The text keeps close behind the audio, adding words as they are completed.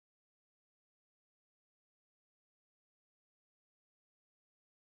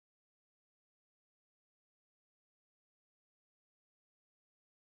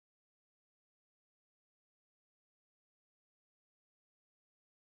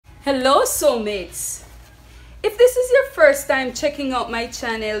Hello soulmates! If this is your first time checking out my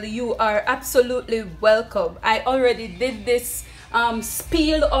channel, you are absolutely welcome. I already did this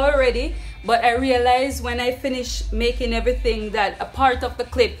spiel already, but I realized when I finished making everything that a part of the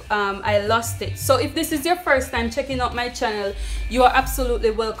clip I lost it. So if this is your first time checking out my channel, you are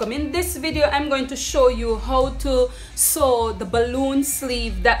absolutely welcome. In this video I'm going to show you how to sew the balloon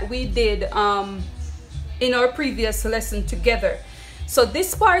sleeve that we did in our previous lesson together. So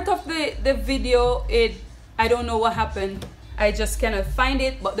this part of the video, I don't know what happened. I just cannot find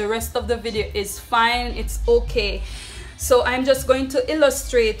it, but the rest of the video is fine. It's okay. So I'm just going to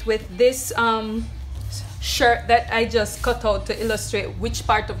illustrate with this shirt that I just cut out to illustrate which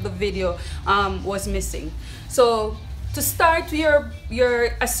part of the video was missing. So to start,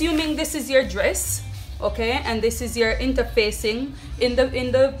 you're assuming this is your dress, okay, and this is your interfacing. In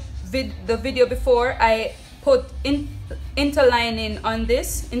the video before, I put interlining on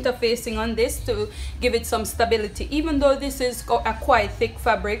this, interfacing on this to give it some stability, even though this is a quite thick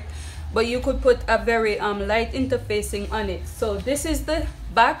fabric, but you could put a very light interfacing on it. So this is the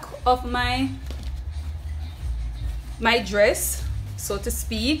back of my dress, so to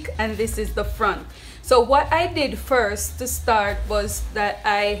speak, and this is the front. So what I did first to start was that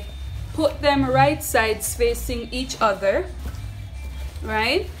I put them right sides facing each other,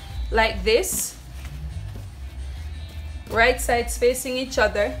 right, like this, right sides facing each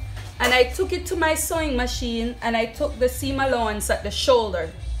other, and I took it to my sewing machine and I took the seam allowance at the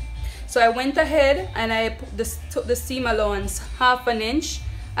shoulder. So I went ahead and I took the seam allowance 1/2 inch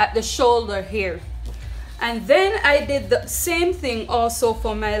at the shoulder here, and then I did the same thing also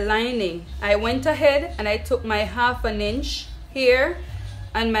for my lining. I went ahead and I took my 1/2 inch here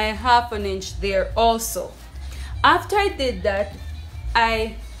and my 1/2 inch there also. After I did that,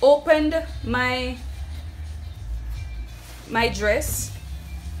 I opened my dress,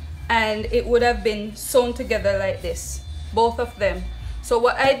 and it would have been sewn together like this, both of them. So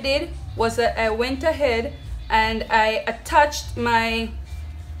what I did was that I went ahead and I attached my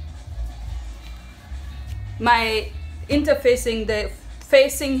interfacing, the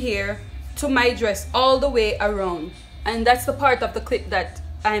facing here, to my dress all the way around, and that's the part of the clip that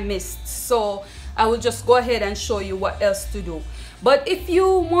I missed. So I will just go ahead and show you what else to do. But if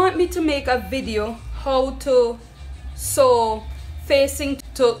you want me to make a video how to sew facing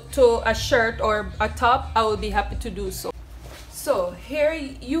to a shirt or a top, I will be happy to do so. So here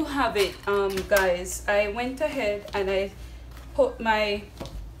you have it, guys. I went ahead and I put my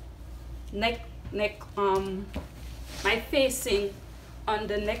my facing on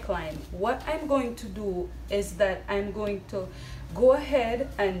the neckline. What I'm going to do is that I'm going to go ahead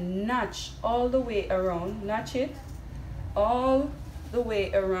and notch all the way around, notch it all the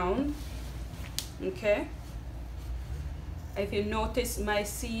way around, okay? If you notice, my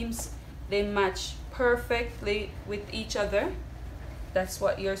seams, they match perfectly with each other. That's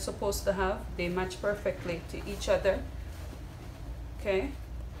what you're supposed to have. They match perfectly to each other, okay?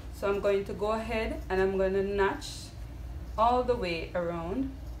 So I'm going to go ahead and I'm going to notch all the way around,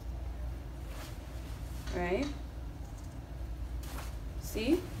 right?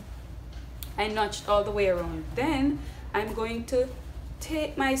 See, I notched all the way around. Then I'm going to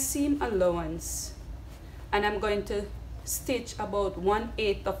take my seam allowance and I'm going to stitch about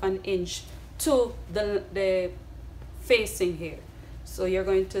 1/8 of an inch to the facing here. So you're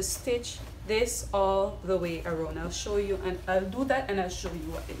going to stitch this all the way around. I'll show you, and I'll do that and I'll show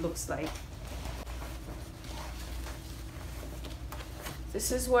you what it looks like. This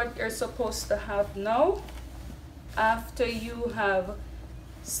is what you're supposed to have now after you have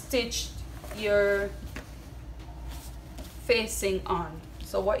stitched your facing on.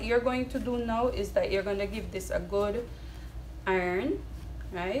 So what you're going to do now is that you're going to give this a good iron,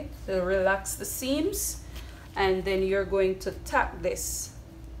 right, to relax the seams, and then you're going to tack this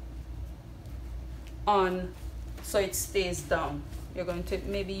on so it stays down. You're going to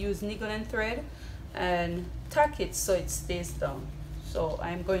maybe use needle and thread and tack it so it stays down. So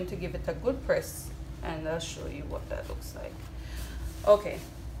I'm going to give it a good press and I'll show you what that looks like. Okay,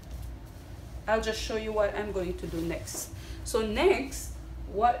 I'll just show you what I'm going to do next. So next,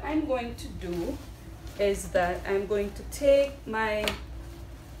 what I'm going to do is that I'm going to take my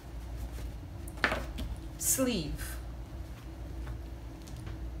sleeve,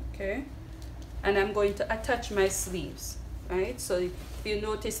 okay, and I'm going to attach my sleeves, right? So if you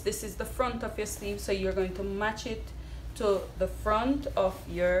notice, this is the front of your sleeve, so you're going to match it to the front of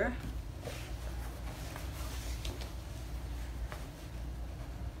your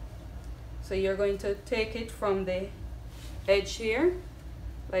you're going to take it from the edge here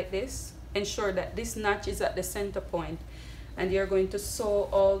like this. Ensure that this notch is at the center point, and you're going to sew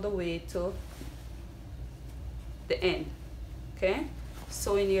all the way to the end. Okay,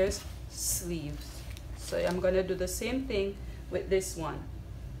 sew in your sleeves. So I'm going to do the same thing with this one,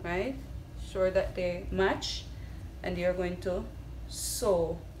 right? Sure that they match, and you're going to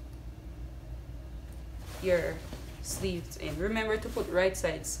sew your sleeves in. Remember to put right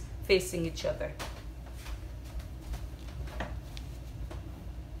sides facing each other.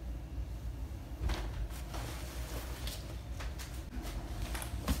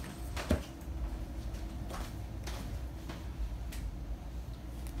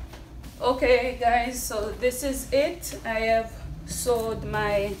 Okay guys, so this is it. I have sewed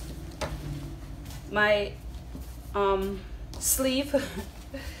my sleeve.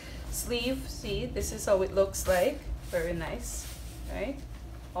 See, this is how it looks like. Very nice, right?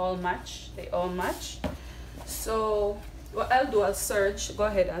 All match, they all match. So what I'll do, I'll serge. Go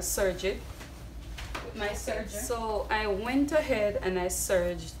ahead, I'll serge it with my serger. So I went ahead and I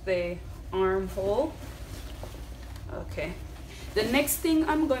serged the armhole. Okay, the next thing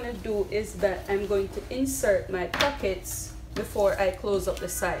I'm gonna do is that I'm going to insert my pockets before I close up the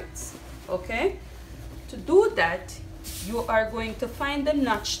sides. Okay, to do that, you are going to find the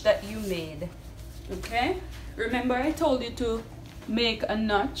notch that you made. Okay, remember I told you to make a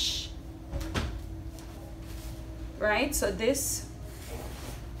notch, right? So this,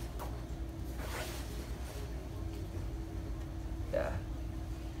 yeah,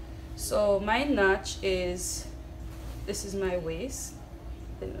 so my notch is, this is my waist.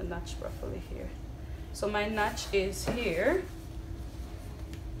 Didn't notch properly here. So my notch is here.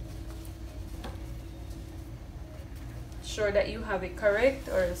 Sure that you have it correct,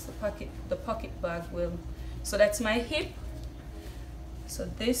 or else the pocket bag will. So that's my hip. So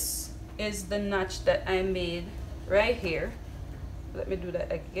this is the notch that I made right here. Let me do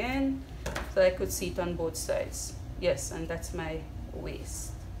that again so I could see it on both sides. Yes, and that's my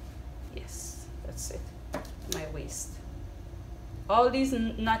waist. Yes, that's it, my waist. All these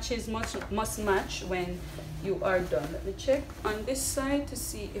notches must match when you are done. Let me check on this side to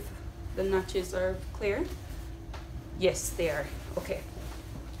see if the notches are clear. Yes, they are. Okay.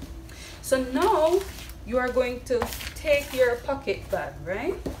 So now you are going to take your pocket bag,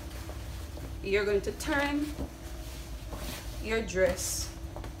 right? You're going to turn your dress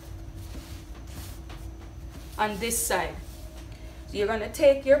on this side. So you're going to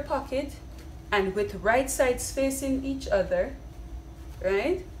take your pocket, and with right sides facing each other,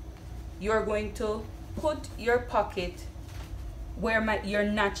 right? You're going to put your pocket where your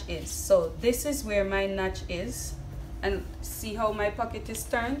notch is. So this is where my notch is. And see how my pocket is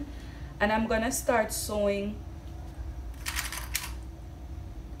turned, and I'm gonna start sewing.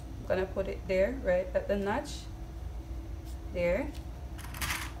 I'm gonna put it there, right at the notch there,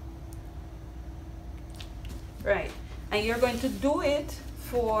 right? And you're going to do it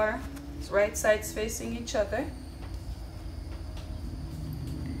for right sides facing each other,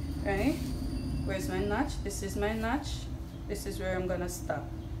 right? Where's my notch? This is my notch. This is where I'm gonna stop.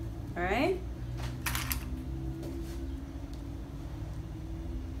 All right.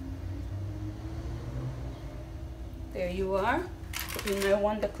 There you are. Putting my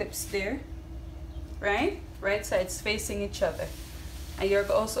wonder clips there, right? Right sides facing each other. And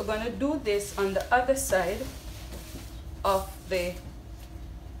you're also going to do this on the other side of the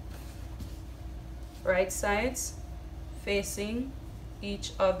right sides facing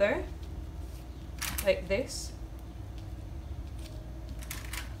each other, like this.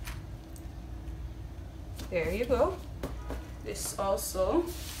 There you go. This also.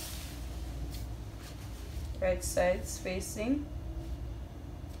 Right sides facing.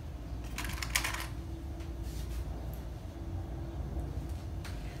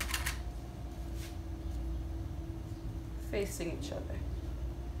 Facing each other.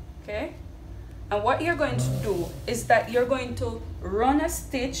 Okay? And what you're going to do is that you're going to run a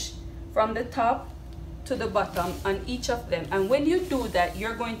stitch from the top to the bottom on each of them. And when you do that,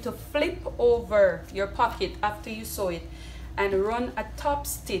 you're going to flip over your pocket after you sew it and run a top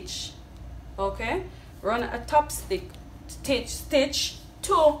stitch. Okay? Run a top stitch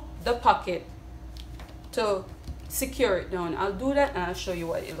to the pocket to secure it down. I'll do that and I'll show you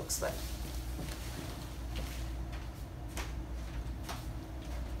what it looks like.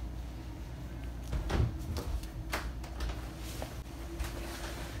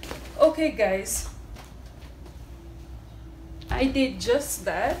 Okay guys, I did just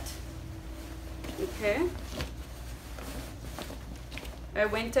that. Okay, I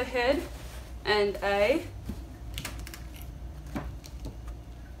went ahead and I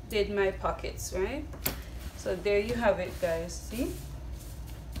did my pockets, right? So there you have it guys. See,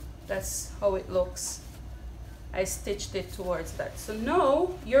 that's how it looks I stitched it towards that. So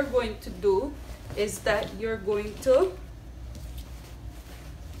now you're going to do is that you're going to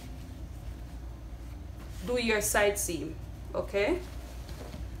do your side seam, okay?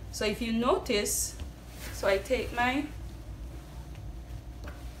 So if you notice, so I take my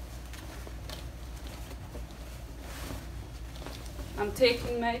I'm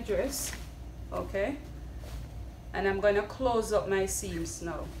taking my dress, okay, and I'm going to close up my seams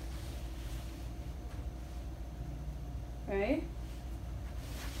now, right?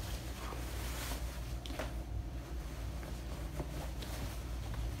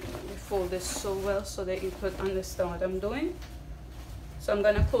 Let me fold this so well so that you could understand what I'm doing. So I'm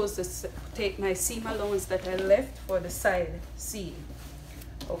going to close this, take my seam allowance that I left for the side seam.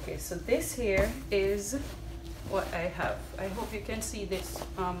 Okay, so this here is what I have. I hope you can see this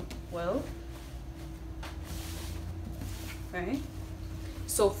well. Right?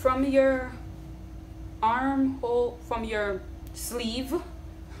 So from your armhole, from your sleeve,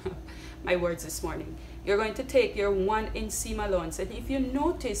 my words this morning, you're going to take your 1 inch seam allowance. And if you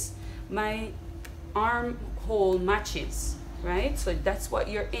notice, my armhole matches, right? So that's what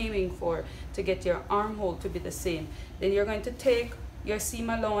you're aiming for, to get your armhole to be the same. Then you're going to take your seam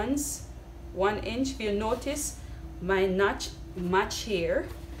allowance 1 inch. If you notice, my notch match here,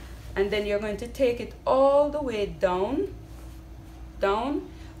 and then you're going to take it all the way down.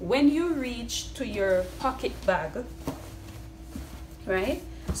 When you reach to your pocket bag, right?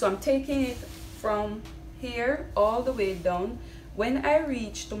 So I'm taking it from here all the way down. When I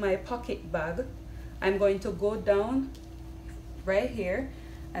reach to my pocket bag, I'm going to go down right here,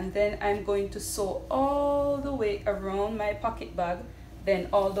 and then I'm going to sew all the way around my pocket bag, then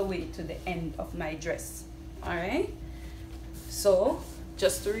all the way to the end of my dress. All right, so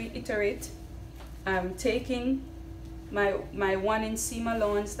just to reiterate, I'm taking my 1 inch seam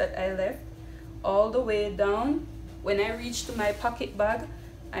allowance that I left all the way down. When I reach to my pocket bag,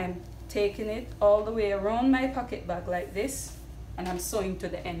 I'm taking it all the way around my pocket bag like this, and I'm sewing to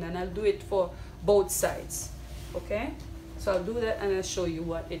the end, and I'll do it for both sides. Okay, so I'll do that and I'll show you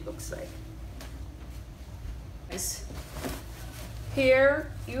what it looks like.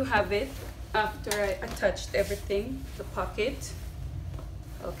 Here you have it after I attached everything, the pocket.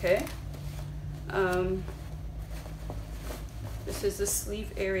 Okay, this is the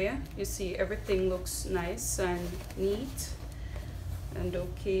sleeve area. You see everything looks nice and neat and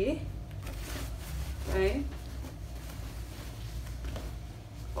okay, right?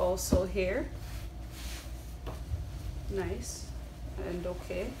 Also here, nice and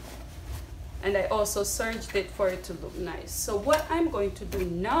okay. And I also serged it for it to look nice. So what I'm going to do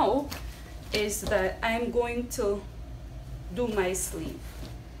now is that I'm going to do my sleeve.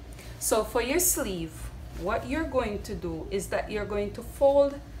 So for your sleeve, what you're going to do is that you're going to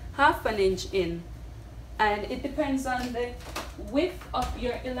fold 1/2 inch in, and it depends on the width of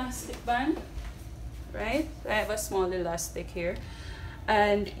your elastic band, right? I have a small elastic here,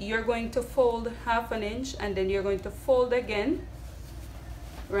 and you're going to fold 1/2 inch, and then you're going to fold again,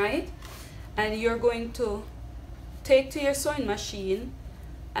 right? And you're going to take to your sewing machine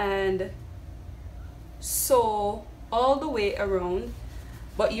and sew all the way around,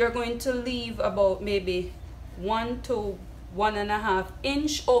 but you're going to leave about maybe 1 to 1.5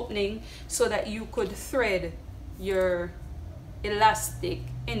 inch opening so that you could thread your elastic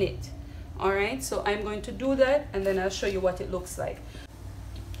in it. All right, so I'm going to do that, and then I'll show you what it looks like.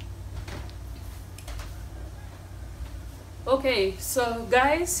 Okay, so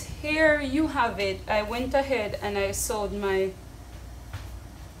guys, here you have it. I went ahead and I sewed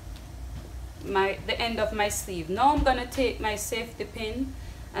the end of my sleeve. Now I'm gonna take my safety pin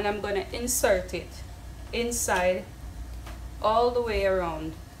and I'm gonna insert it inside all the way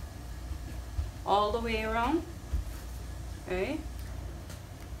around, right,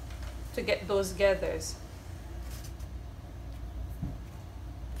 to get those gathers.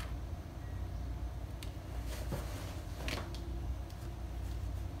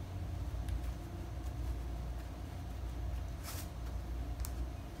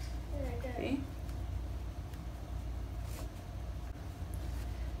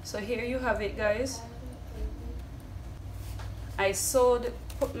 So here you have it, guys. I sewed,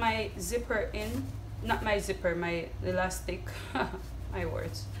 put my zipper in, not my zipper, my elastic, my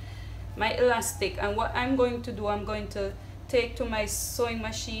words, my elastic. And what I'm going to do, I'm going to take to my sewing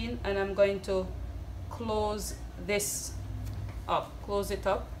machine and I'm going to close this up, close it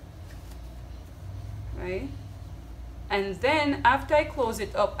up, right? And then after I close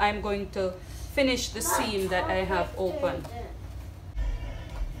it up, I'm going to finish the seam that I have open.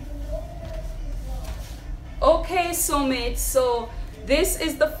 Okay, soulmates, so This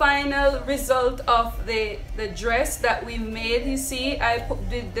is the final result of the dress that we made. You see,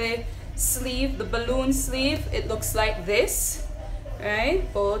 did the sleeve, the balloon sleeve. It looks like this,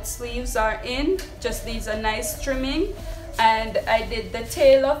 right? Both sleeves are in, just needs a nice trimming. And I did the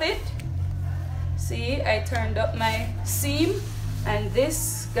tail of it. See, I turned up my seam. And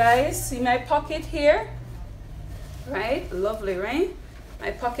this, guys, see my pocket here? Right? Lovely, right?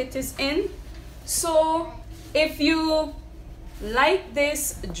 My pocket is in. So if you like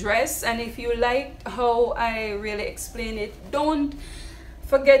this dress and if you like how I really explain it, don't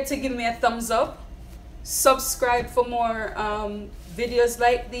forget to give me a thumbs up. Subscribe for more videos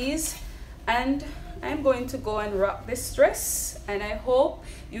like these. And I'm going to go and rock this dress, and I hope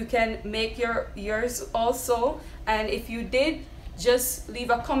you can make yours also. And if you did, just leave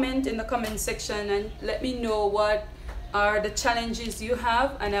a comment in the comment section and let me know what are the challenges you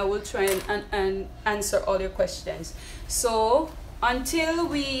have, and I will try and answer all your questions. So until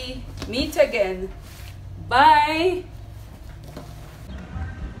we meet again, bye.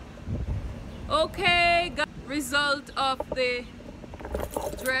 Okay, result of the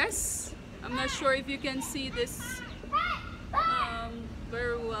dress. I'm not sure if you can see this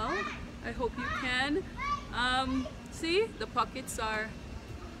very well. I hope you can. See, the pockets are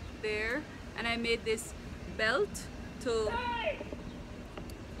there, and I made this belt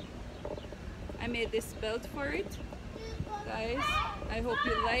for it, guys. I hope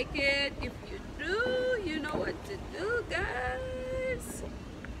you like it. If you do, you know what to do, guys.